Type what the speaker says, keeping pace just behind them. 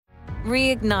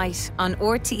Reignite on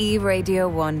RTE Radio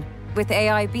 1. With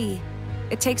AIB,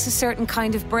 it takes a certain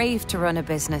kind of brave to run a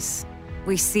business.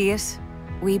 We see it,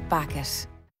 we back it.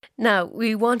 Now,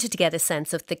 we wanted to get a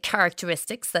sense of the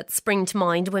characteristics that spring to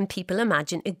mind when people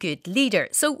imagine a good leader.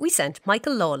 So we sent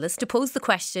Michael Lawless to pose the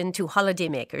question to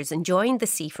holidaymakers enjoying the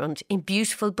seafront in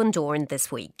beautiful Bundoran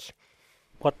this week.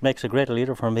 What makes a great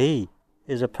leader for me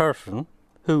is a person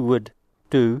who would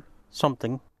do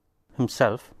something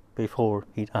himself before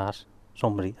he'd ask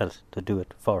somebody else to do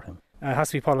it for him. It has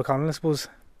to be Paul O'Connell, I suppose.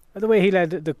 The way he led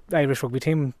the Irish rugby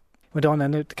team, went on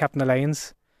and the captain of the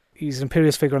Lions. He's an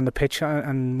imperious figure on the pitch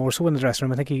and more so in the dressing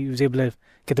room. I think he was able to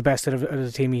get the best out of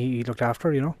the team he looked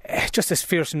after, you know. Just his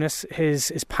fierceness,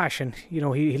 his passion. You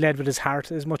know, he led with his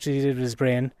heart as much as he did with his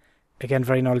brain. Again,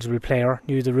 very knowledgeable player,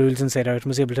 knew the rules inside out and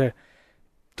was able to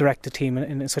direct the team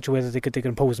in such a way that they could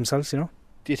impose themselves, you know.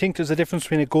 Do you think there's a difference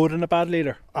between a good and a bad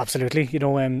leader? Absolutely. You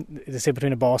know, they say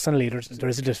between a boss and a leader, there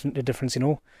is a difference, you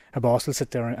know. A boss will sit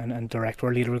there and direct,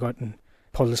 where a leader will go out and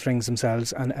pull the strings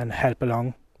themselves and help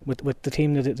along with the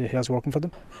team that he has working for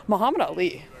them. Muhammad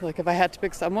Ali. Like, if I had to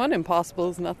pick someone,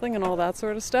 impossible is nothing and all that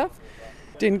sort of stuff.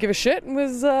 Didn't give a shit and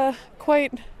was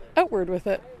quite outward with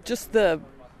it. Just the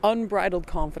unbridled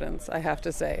confidence, I have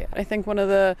to say. I think one of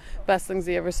the best things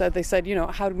he ever said, they said, you know,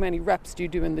 how many reps do you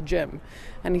do in the gym?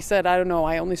 And he said, I don't know,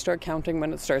 I only start counting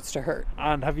when it starts to hurt.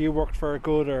 And have you worked for a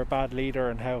good or a bad leader,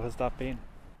 and how has that been?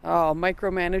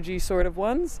 Micromanagey sort of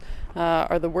ones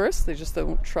are the worst. They just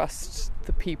don't trust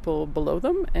the people below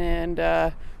them,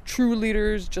 and true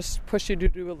leaders just push you to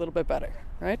do a little bit better,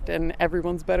 right? And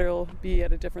everyone's better will be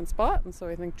at a different spot. And so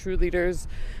I think true leaders,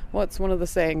 what's one of the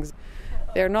sayings?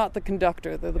 They're not the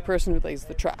conductor, they're the person who lays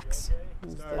the tracks.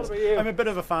 I'm a bit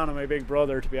of a fan of my big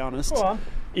brother, to be honest. Go on.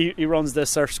 He runs this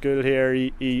surf school here.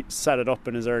 He set it up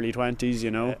in his early 20s,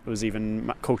 you know. Was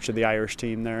even coach of the Irish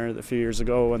team there a few years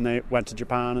ago when they went to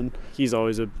Japan, and he's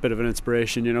always a bit of an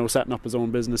inspiration, you know, setting up his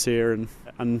own business here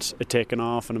and it taking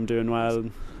off, and I'm doing well.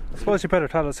 I suppose you better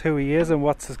tell us who he is and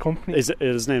what's his company.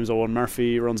 His name's Owen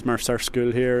Murphy. He runs Murph Surf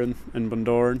School here in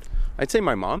Bundoran. I'd say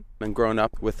my mom, and growing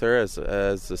up with her as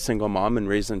a single mom and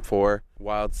raising 4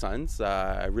 wild sons,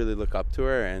 I really look up to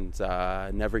her, and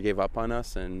never gave up on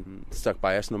us and stuck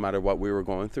by us no matter what we were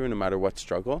going through, no matter what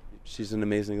struggle. She's an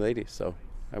amazing lady, so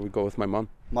I would go with my mum.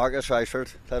 Marcus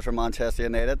Rashford plays for Manchester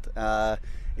United.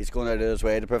 He's going out of his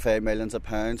way to provide millions of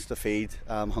pounds to feed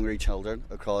hungry children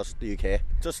across the UK.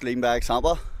 Just leading by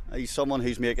example. He's someone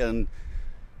who's making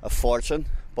a fortune,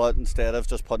 but instead of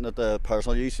just putting it to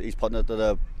personal use, he's putting it to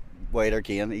the wider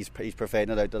gain. He's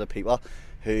providing it out to the people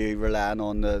who rely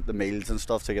on the meals and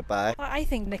stuff to get by. I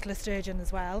think Nicola Sturgeon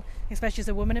as well, especially as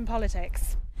a woman in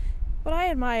politics. What I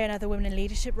admire in other women in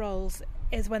leadership roles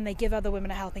is when they give other women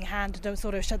a helping hand and don't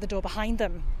sort of shut the door behind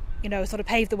them. You know, sort of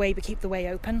pave the way but keep the way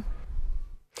open.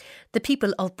 The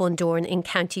people of Bundoran in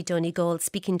County Donegal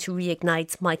speaking to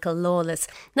Reignite's Michael Lawless.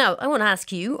 Now, I want to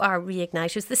ask you, our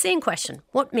Reigniters, the same question.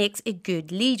 What makes a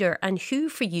good leader, and who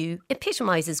for you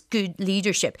epitomises good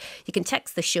leadership? You can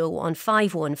text the show on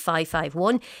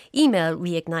 51551, email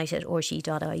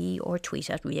reignite@rte.ie or tweet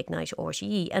at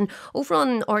reignite.rte. And over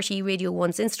on RTE Radio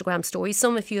 1's Instagram stories,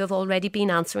 some of you have already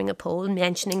been answering a poll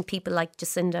mentioning people like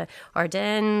Jacinda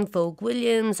Ardern, Vogue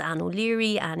Williams, Anne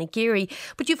O'Leary, Anna Geary.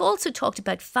 But you've also talked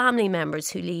about family members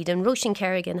who lead, and Roisin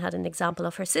Kerrigan had an example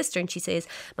of her sister, and she says,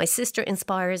 my sister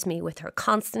inspires me with her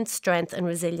constant strength and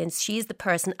resilience. She is the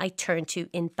person I turn to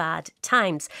in bad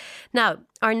times. Now,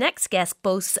 our next guest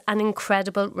boasts an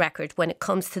incredible record when it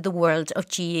comes to the world of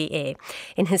GAA.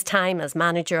 In his time as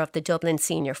manager of the Dublin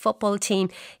senior football team,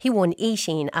 he won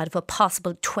 18 out of a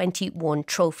possible 21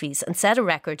 trophies and set a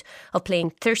record of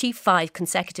playing 35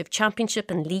 consecutive championship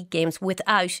and league games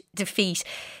without defeat.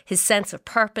 His sense of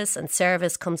purpose and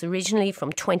service comes originally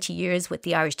from 20 years with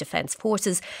the Irish Defence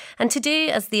Forces, and today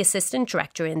as the Assistant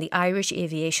Director in the Irish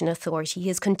Aviation Authority,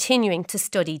 he is continuing to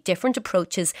study different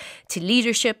approaches to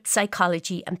leadership,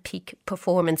 psychology and peak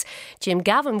performance. Jim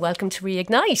Gavin, welcome to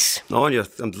Reignite. Oh, yeah,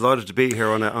 I'm delighted to be here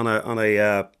on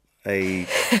a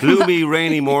gloomy,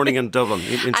 rainy morning in Dublin.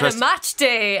 And a match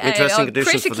day. Interesting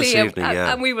conditions for this evening,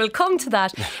 yeah. And we will come to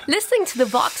that. Listening to the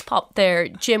Vox Pop there,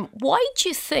 Jim, why do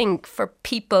you think for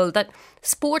people that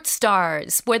sports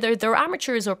stars, whether they're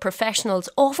amateurs or professionals,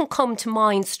 often come to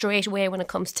mind straight away when it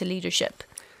comes to leadership?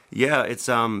 Yeah, it's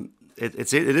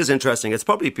it is interesting. It's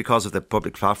probably because of the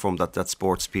public platform that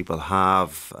sports people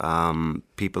have.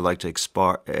 People like to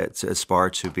aspire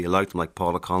to be like them, like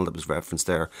Paul O'Connell that was referenced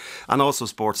there, and also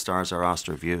sports stars are asked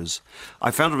their views.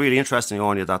 I found it really interesting,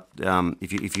 Anya, that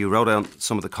if you wrote down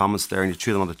some of the comments there and you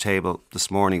threw them on the table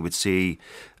this morning, you would see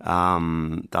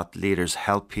that leaders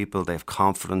help people. They have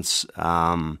confidence.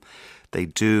 They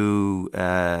do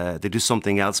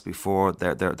something else before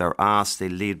they're asked. They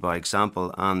lead by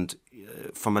example. And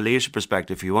from a leadership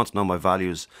perspective, if you want to know my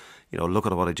values, look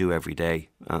at what I do every day,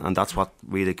 and that's what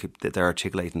really they're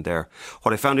articulating there.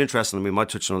 What I found interesting, and we might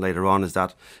touch on it later on, is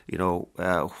that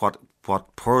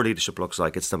what poor leadership looks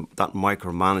like. It's that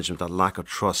micromanagement, that lack of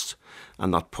trust,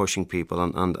 and not pushing people.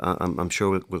 And I'm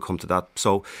sure we'll come to that.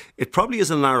 So it probably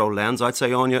is a narrow lens, I'd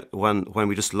say, Anya, when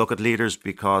we just look at leaders,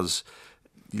 because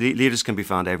leaders can be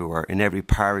found everywhere, in every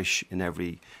parish, in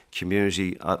every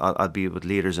community. I'll be with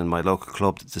leaders in my local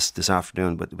club this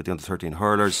afternoon with the under-13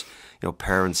 hurlers.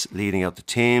 Parents leading out the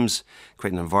teams,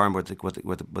 creating an environment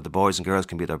where the boys and girls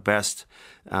can be their best.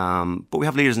 But we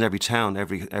have leaders in every town,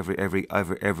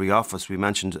 every office. We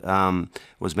mentioned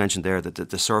was mentioned there that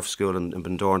the surf school in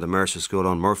Bundoran, the Mercer School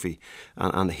on Murphy,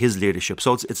 and his leadership.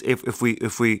 So it's if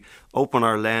we open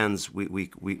our lens, we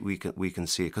can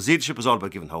see it, because leadership is all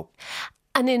about giving hope.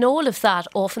 And in all of that,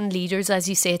 often leaders, as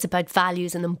you say, it's about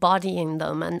values and embodying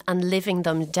them and living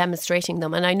them, demonstrating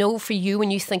them. And I know for you,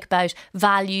 when you think about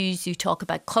values, you talk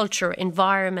about culture,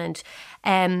 environment.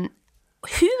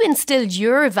 Who instilled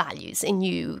your values in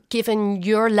you, given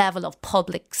your level of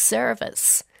public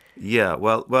service? Yeah,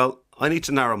 well, I need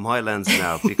to narrow my lens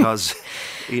now, because,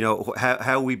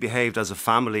 how we behaved as a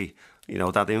family,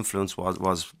 that influence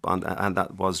was and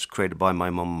that was created by my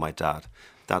mum and my dad.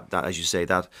 That, as you say,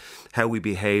 that how we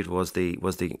behaved was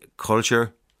the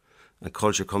culture, and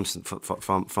culture comes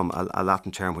from a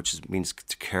Latin term which means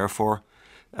to care for.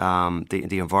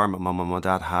 The environment my mum and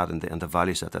dad had, and the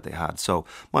values that they had. So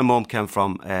my mum came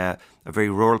from a very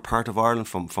rural part of Ireland,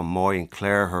 from Moy and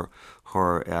Clare. Her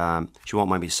she won't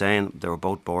mind me saying, they were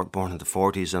both born in the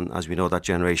 40s, and as we know, that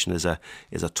generation is a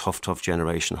tough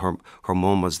generation. Her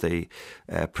mum was the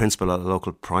principal at a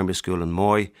local primary school in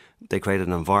Moy. They created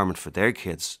an environment for their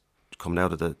kids coming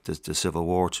out of the Civil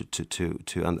War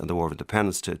and the War of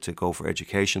Independence to go for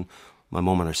education. My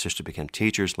mum and her sister became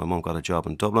teachers. My mum got a job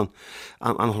in Dublin.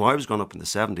 And when I was growing up in the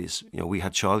 70s, we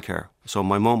had childcare. So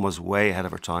my mum was way ahead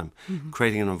of her time,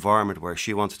 creating an environment where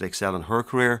she wanted to excel in her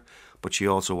career, but she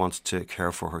also wanted to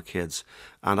care for her kids.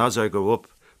 And as I grew up,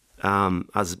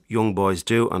 as young boys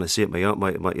do, and I see it,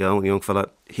 my young fella,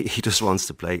 he just wants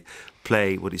to play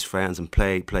with his friends and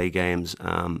play games.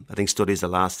 I think study is the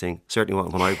last thing, certainly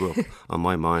when I grew up, on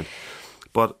my mind.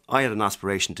 But I had an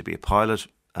aspiration to be a pilot.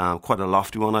 Quite a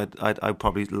lofty one, I'd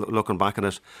probably looking back on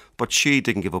it, but she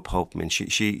didn't give up hope. I mean,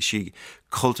 she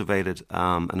cultivated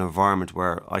an environment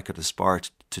where I could aspire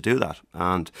to do that,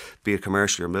 and be it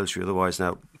commercial or military otherwise.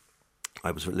 Now, I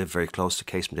lived very close to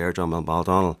Casement Airdrome in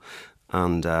Baldonnel,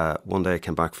 and one day I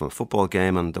came back from a football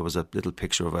game, and there was a little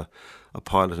picture of a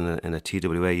pilot in a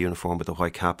TWA uniform with a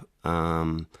white cap,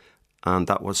 and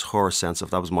that was her sense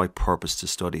that was my purpose to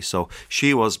study. So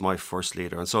she was my first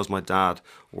leader, and so was my dad,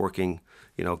 working.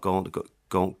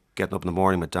 Getting up in the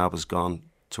morning. My dad was gone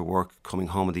to work, coming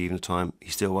home in the evening time. He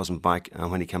still wasn't back,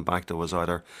 and when he came back, there was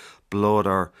either blood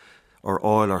or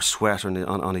oil or sweat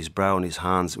on his brow and his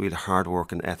hands. We had hard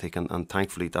work and ethic, and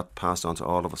thankfully that passed on to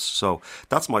all of us. So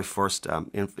that's my first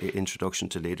introduction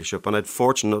to leadership, and I'd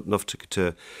fortunate enough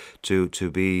to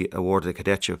be awarded a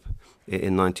cadetship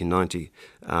in 1990,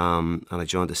 and I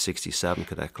joined the 67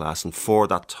 cadet class. And for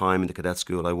that time in the cadet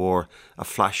school, I wore a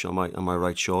flash on my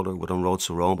right shoulder with "On Road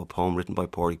to Rome," a poem written by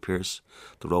Porty Pierce,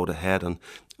 "The Road Ahead," and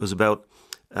it was about.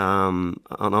 On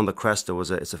the crest there was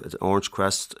it's an orange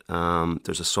crest.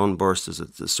 There's a sunburst. There's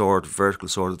a sword, vertical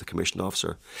sword of the commissioned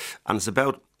officer, and it's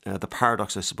about the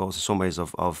paradox, I suppose, in some ways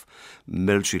of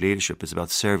military leadership is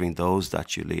about serving those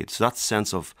that you lead. So that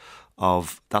sense of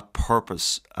that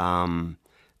purpose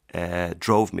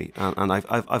drove me, and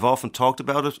I've often talked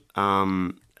about it.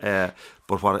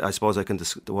 But what I suppose I can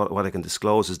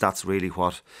disclose is that's really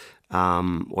what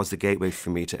was the gateway for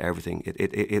me to everything.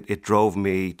 It drove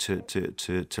me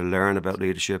to learn about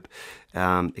leadership.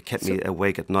 It kept me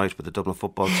awake at night with the Dublin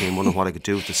football team, wondering what I could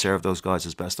do to serve those guys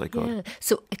as best I could. Yeah.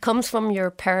 So it comes from your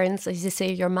parents, as you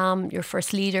say, your mum, your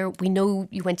first leader. We know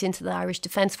you went into the Irish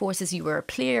Defence Forces. You were a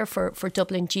player for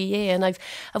Dublin GA, and I've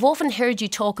often heard you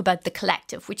talk about the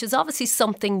collective, which is obviously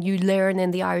something you learn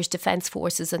in the Irish Defence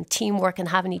Forces, and teamwork and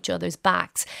having each other's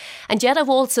backs. And yet I've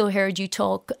also heard you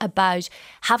talk about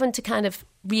having to to kind of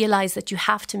realise that you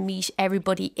have to meet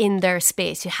everybody in their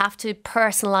space. You have to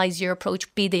personalise your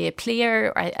approach, be they a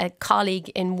player or a colleague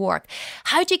in work.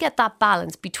 How do you get that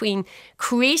balance between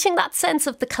creating that sense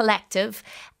of the collective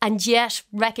and yet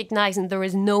recognising there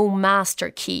is no master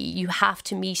key? You have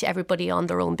to meet everybody on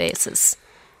their own basis.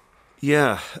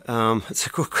 Yeah,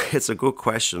 it's a good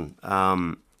question.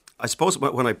 I suppose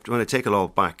when I take it all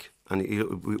back, and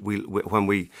when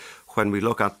we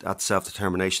look at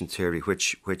self-determination theory,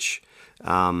 which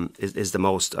is the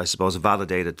most, I suppose,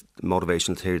 validated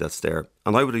motivational theory that's there,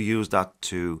 and I would have used that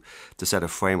to set a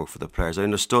framework for the players. I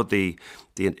understood the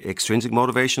extrinsic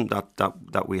motivation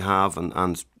that we have,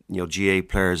 and GA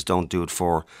players don't do it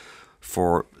for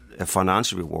a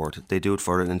financial reward. They do it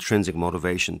for an intrinsic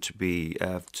motivation to be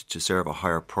to serve a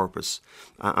higher purpose,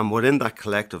 and within that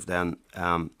collective, then.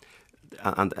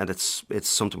 And it's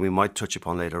something we might touch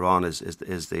upon later on is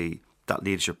that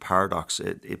leadership paradox,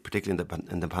 particularly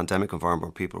in the pandemic environment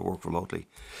where people work remotely.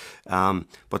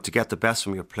 But to get the best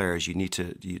from your players, you need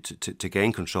to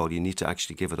gain control. You need to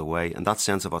actually give it away, and that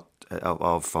sense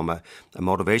of from a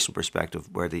motivation perspective,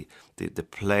 where the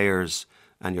players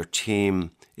and your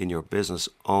team in your business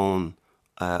own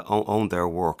their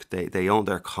work. They own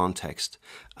their context,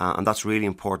 and that's really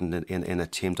important in a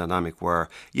team dynamic where,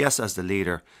 yes, as the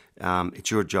leader, it's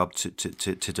your job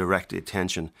to direct the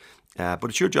attention, but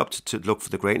it's your job to look for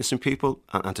the greatness in people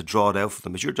and to draw it out for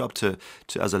them. It's your job to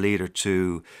as a leader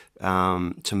to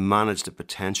manage the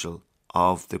potential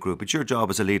of the group. It's your job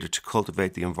as a leader to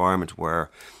cultivate the environment where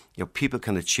people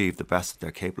can achieve the best that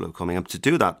they're capable of becoming. And to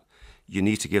do that, you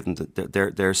need to give them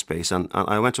their space. And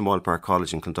I went to Moyle Park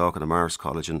College in Clondalkin and Marist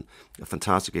College, and a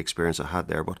fantastic experience I had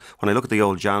there. But when I look at the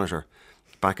old janitor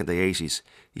back in the 80s,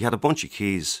 he had a bunch of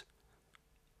keys.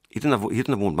 He didn't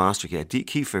have one master key, a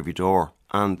key for every door.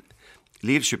 And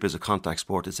leadership is a contact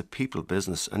sport. It's a people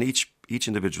business. And each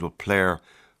individual player,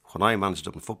 when I managed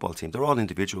up a football team, they're all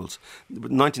individuals.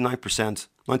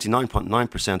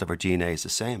 99.9% of our DNA is the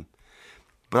same.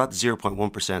 But that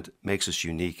 0.1% makes us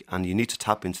unique, and you need to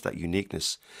tap into that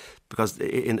uniqueness, because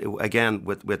again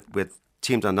with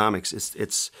team dynamics,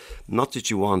 it's not that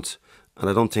you want, and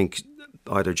I don't think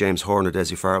either James Horn or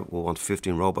Dessie Farrell will want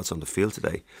 15 robots on the field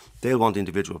today. They'll want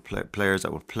individual players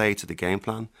that will play to the game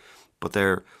plan, but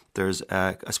there's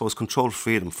I suppose controlled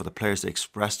freedom for the players to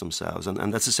express themselves,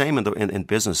 and that's the same in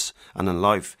business and in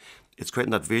life. It's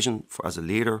creating that vision as a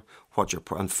leader,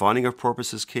 and finding your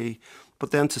purpose is key,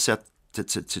 but then to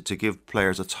give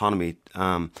players autonomy,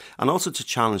 and also to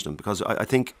challenge them, because I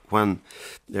think when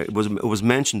it was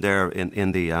mentioned there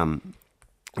in the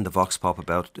Vox Pop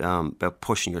about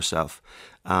pushing yourself,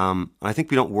 I think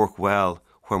we don't work well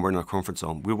when we're in our comfort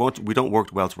zone. We don't work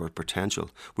well to our potential.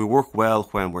 We work well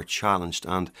when we're challenged,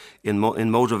 and in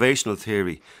motivational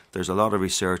theory, there's a lot of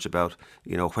research about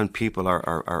when people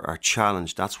are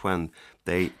challenged. That's when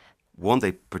they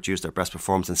produce their best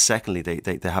performance, and secondly,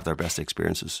 they have their best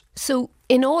experiences. So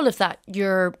in all of that,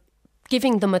 you're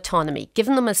giving them autonomy,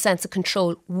 giving them a sense of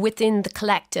control within the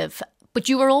collective, but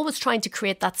you were always trying to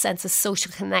create that sense of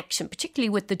social connection, particularly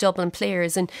with the Dublin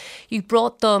players, and you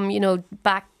brought them,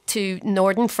 back to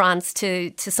northern France,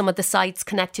 to some of the sites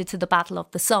connected to the Battle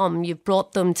of the Somme. You've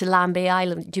brought them to Lambay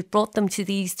Island. You've brought them to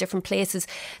these different places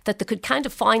that they could kind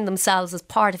of find themselves as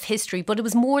part of history, but it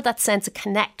was more that sense of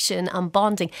connection and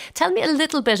bonding. Tell me a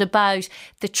little bit about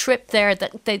the trip there,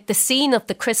 the scene of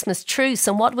the Christmas truce,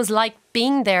 and what it was like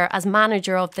being there as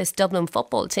manager of this Dublin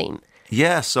football team.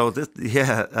 Yeah, so that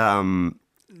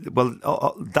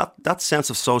sense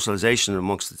of socialisation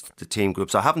amongst the team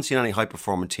groups. I haven't seen any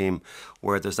high-performing team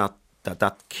where there's not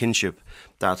that kinship,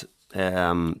 that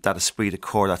esprit de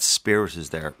corps, that spirit is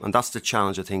there. And that's the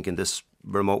challenge, I think, in this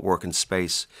remote working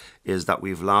space, is that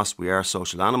we are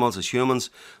social animals as humans.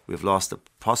 We've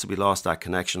possibly lost that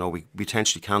connection, or we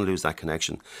potentially can lose that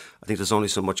connection. I think there's only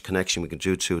so much connection we can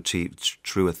do through a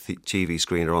TV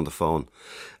screen or on the phone.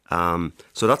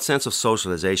 So that sense of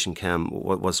socialisation, Ken,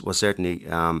 was certainly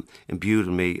imbued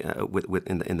in me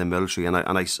in the military, and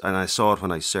I saw it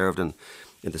when I served in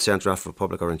the Central African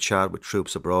Republic or in Chad with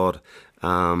troops abroad,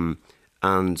 and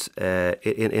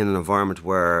in an environment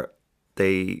where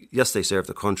they served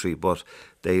the country, but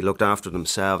they looked after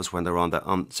themselves when they were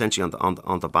essentially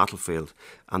on the battlefield,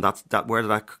 and where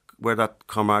that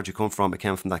camaraderie come from? It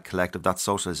came from that collective, that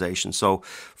socialisation. So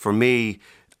for me,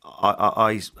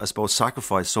 I suppose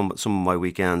sacrificed some of my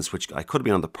weekends, which I could have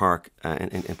been on the park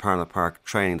in Parnell Park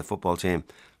training the football team.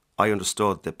 I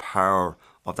understood the power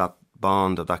of that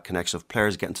bond, of that connection, of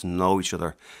players getting to know each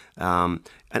other, and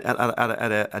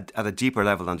at a deeper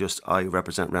level than just I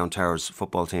represent Round Towers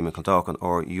football team in Clondalkin,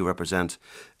 or you represent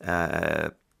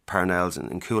Parnells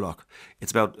in Coolock.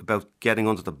 It's about getting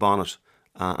under the bonnet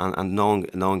and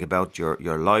knowing about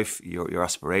your life, your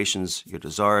aspirations, your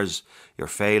desires, your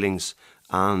failings,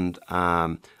 and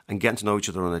getting to know each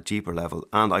other on a deeper level.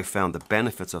 And I found the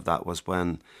benefits of that was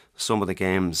when some of the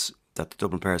games that the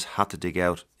Dublin players had to dig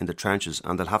out in the trenches,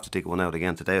 and they'll have to dig one out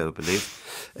again today, I believe,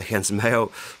 against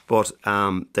Mayo. But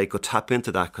they could tap into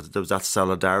that because there was that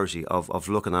solidarity of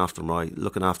looking after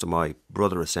my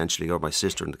brother essentially, or my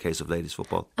sister in the case of ladies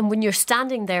football. And when you're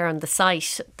standing there on the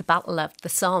site, the Battle of the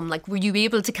Somme, like, were you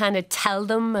able to kind of tell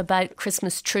them about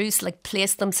Christmas truce, like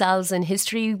place themselves in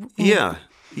history? Yeah.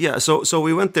 So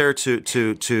we went there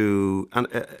to and.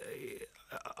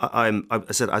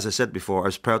 As I said before, I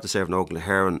was proud to serve in Oakland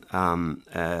Heron and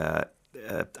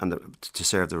to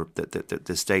serve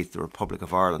the state, the Republic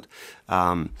of Ireland.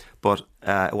 But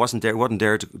it wasn't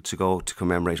there to go to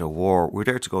commemorate a war. We were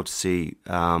there to go to see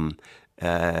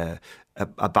a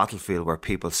battlefield where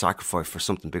people sacrifice for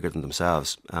something bigger than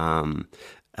themselves. So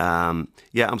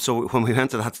when we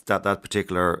went to that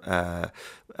particular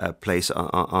place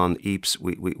on Ypres,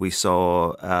 we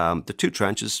saw the two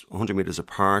trenches 100 metres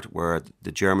apart, where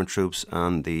the German troops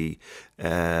and the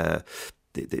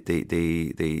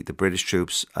British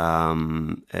troops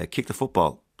kicked the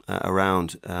football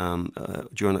around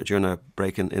during a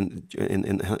break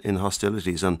in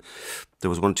hostilities, and there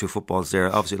was 1 or 2 footballs there.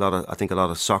 Obviously, I think a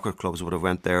lot of soccer clubs would have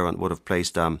went there and would have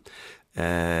placed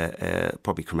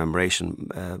probably commemoration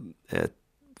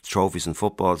trophies and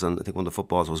footballs, and I think one of the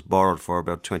footballs was borrowed for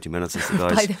about 20 minutes as the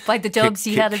guys by the Dubs.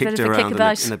 You had a bit of a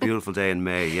kickabout in a beautiful day in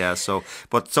May. Yeah, so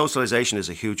but socialisation is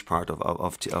a huge part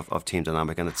of team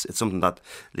dynamic, and it's something that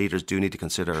leaders do need to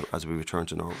consider as we return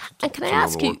to normal. And can I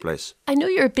ask you, workplace. I know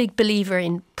you're a big believer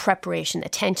in preparation,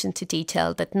 attention to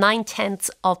detail, that 9/10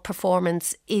 of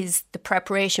performance is the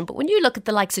preparation. But when you look at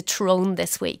the likes of Tyrone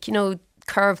this week,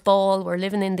 curveball, we're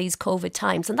living in these COVID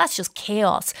times, and that's just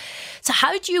chaos. So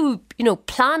how do you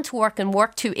plan to work and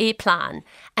work to a plan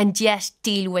and yet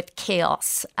deal with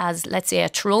chaos, as, let's say, a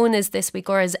Tyrone is this week,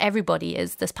 or as everybody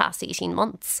is this past 18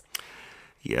 months?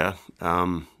 Yeah,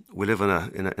 we live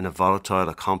in a volatile,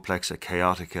 a complex, a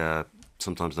chaotic,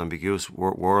 sometimes ambiguous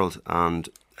world, and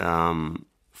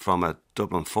from a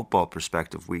Dublin football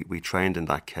perspective, we trained in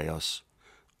that chaos.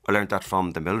 I learned that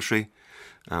from the military.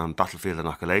 Battlefield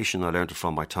inoculation. I learned it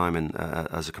from my time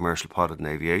as a commercial pilot in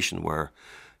aviation, where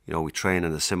we train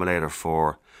in the simulator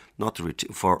for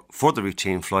the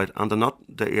routine flight, and not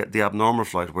the abnormal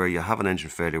flight where you have an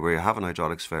engine failure, where you have an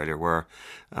hydraulics failure, where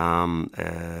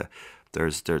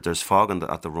there's fog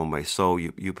at the runway. So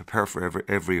you prepare for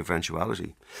every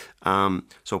eventuality.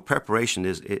 So preparation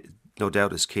is no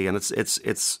doubt is key, and it's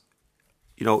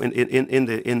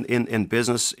in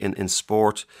business, in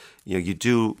sport,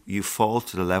 you fall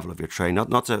to the level of your training,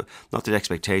 not the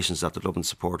expectations that the Dublin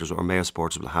supporters or Mayo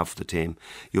supporters will have for the team.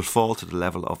 You'll fall to the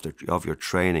level of your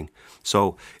training.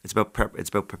 So it's about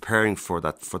preparing for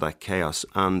that chaos,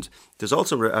 and there's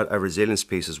also a resilience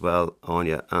piece as well,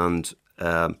 Anya. And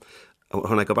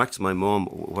when I go back to my mum,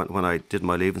 when I did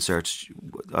my Leaving Cert,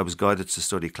 I was guided to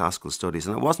study classical studies,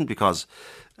 and it wasn't because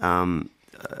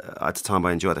at the time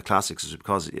I enjoyed the classics, it was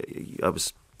because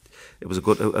it was a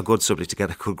good subject to get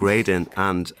a good grade in,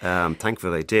 and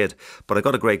thankfully I did. But I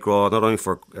got a great grade not only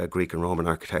for Greek and Roman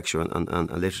architecture and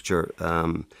literature,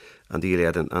 and the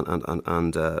Iliad and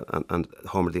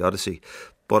Homer the Odyssey,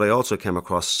 but I also came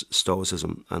across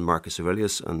Stoicism and Marcus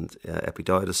Aurelius and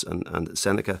Epictetus and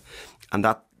Seneca, and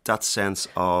that sense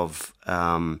of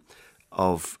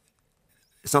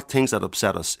it's not things that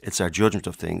upset us, it's our judgment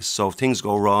of things. So if things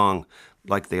go wrong,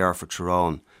 like they are for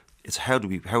Tyrone, it's how do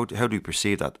we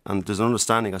perceive that? And there's an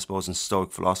understanding, I suppose, in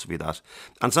Stoic philosophy that,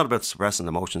 and it's not about suppressing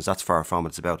emotions, that's far from it.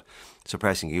 It's about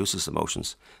suppressing useless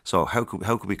emotions. So how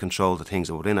could we control the things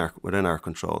that are within our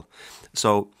control?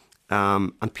 So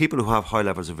and people who have high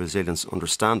levels of resilience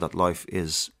understand that life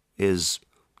is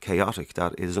chaotic,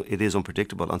 that it is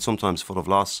unpredictable, and sometimes full of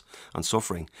loss and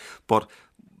suffering. But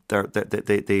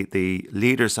the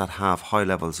leaders that have high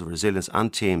levels of resilience,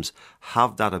 and teams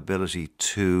have that ability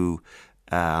to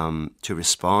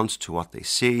respond to what they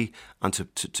see, and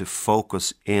to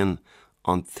focus in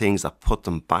on things that put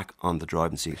them back on the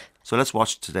driving seat. So let's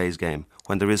watch today's game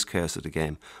when there is chaos at the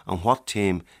game, and what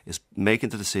team is making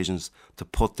the decisions to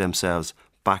put themselves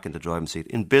back in the driving seat.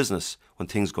 In business, when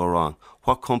things go wrong,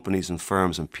 what companies and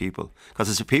firms and people, because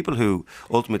it's the people who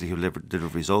ultimately deliver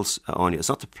results on you. It's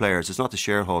not the players, it's not the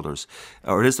shareholders,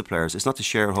 or it is the players, it's not the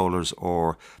shareholders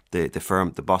or the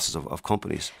firm, the bosses of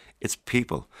companies. It's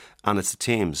people, and it's the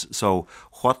teams. So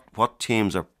what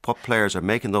players are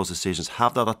making those decisions,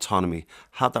 have that autonomy,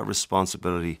 have that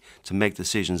responsibility to make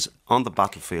decisions on the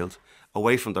battlefield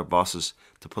away from their bosses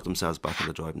to put themselves back in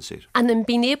the driving seat. And then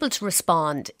being able to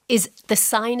respond is the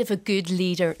sign of a good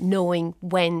leader, knowing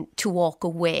when to walk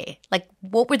away. Like,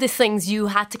 what were the things you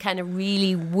had to kind of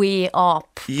really weigh when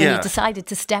you decided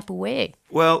to step away?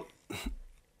 Well,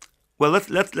 I'll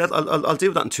deal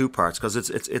with that in two parts, because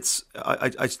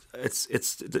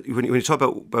when you talk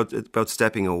about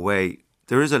stepping away,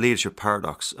 there is a leadership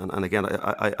paradox, and again,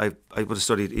 I would have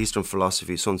studied Eastern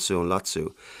philosophy, Sun Tzu and Lao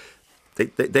Tzu.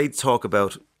 They talk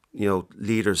about,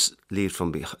 leaders lead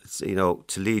from behind.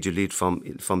 To lead, you lead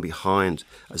from behind,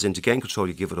 as in to gain control,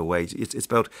 you give it away. It's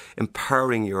about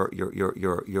empowering your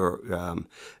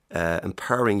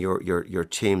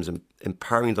teams, and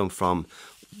empowering them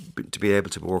to be able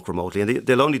to work remotely, and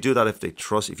they'll only do that if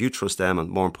you trust them, and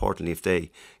more importantly, if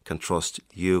they can trust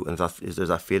you, and if there's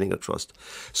that feeling of trust.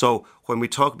 So when we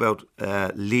talk about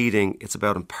leading, it's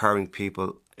about empowering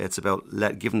people. It's about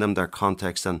giving them their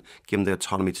context and giving them the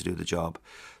autonomy to do the job.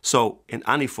 So in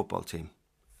any football team,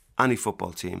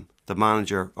 the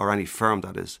manager, or any firm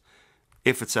that is,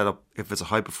 if it's a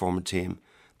high performing team,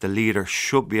 the leader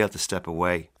should be able to step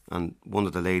away. And one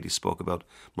of the ladies spoke about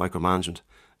micromanagement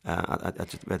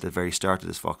at the very start of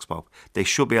this Vox Pop. They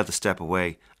should be able to step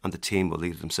away, and the team will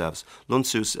lead themselves. Sun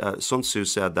Tzu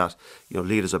said that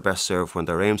leaders are best served when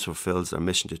their aims fulfilled, their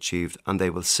mission achieved, and they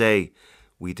will say,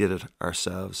 "We did it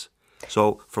ourselves."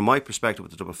 So, from my perspective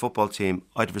with the Dublin football team,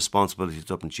 I had responsibility to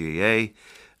Dublin GAA,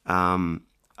 and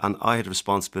I had a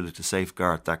responsibility to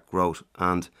safeguard that growth.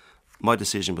 And my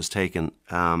decision was taken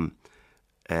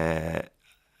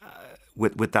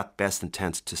with that best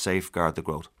intent to safeguard the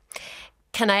growth.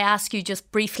 Can I ask you just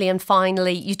briefly and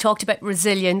finally, you talked about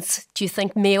resilience. Do you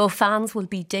think Mayo fans will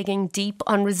be digging deep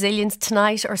on resilience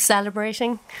tonight or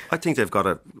celebrating? I think they've got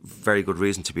a very good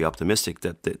reason to be optimistic.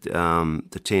 That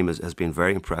the team has been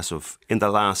very impressive in the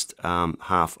last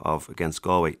half against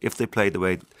Galway. If they play the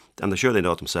way, and they're sure they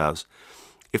know it themselves,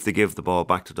 if they give the ball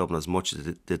back to Dublin as much as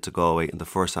they did to Galway in the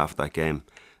first half of that game,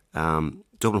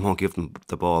 Dublin won't give them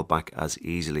the ball back as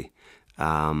easily.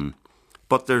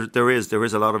 But there is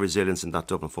a lot of resilience in that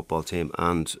Dublin football team,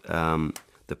 and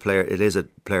it is a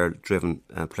player-driven,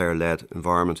 player-led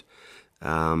environment,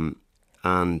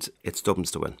 and it's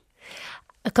Dublin's to win.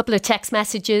 A couple of text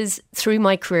messages. Through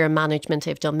my career in management,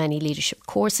 I've done many leadership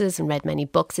courses and read many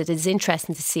books. It is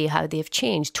interesting to see how they've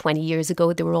changed. 20 years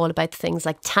ago, they were all about things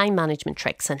like time management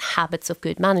tricks and habits of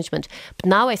good management. But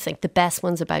now I think the best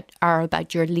ones are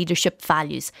about your leadership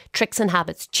values. Tricks and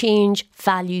habits change,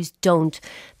 values don't.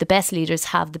 The best leaders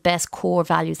have the best core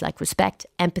values like respect,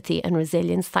 empathy and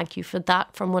resilience. Thank you for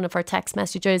that from one of our text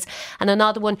messengers. And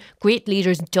another one, great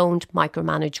leaders don't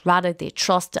micromanage. Rather, they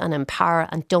trust and empower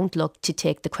and don't look to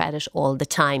take the credit all the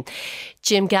time.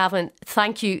 Jim Gavin,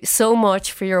 thank you so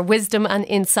much for your wisdom and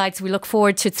insights. We look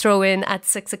forward to throw in at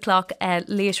 6 o'clock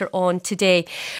later on today.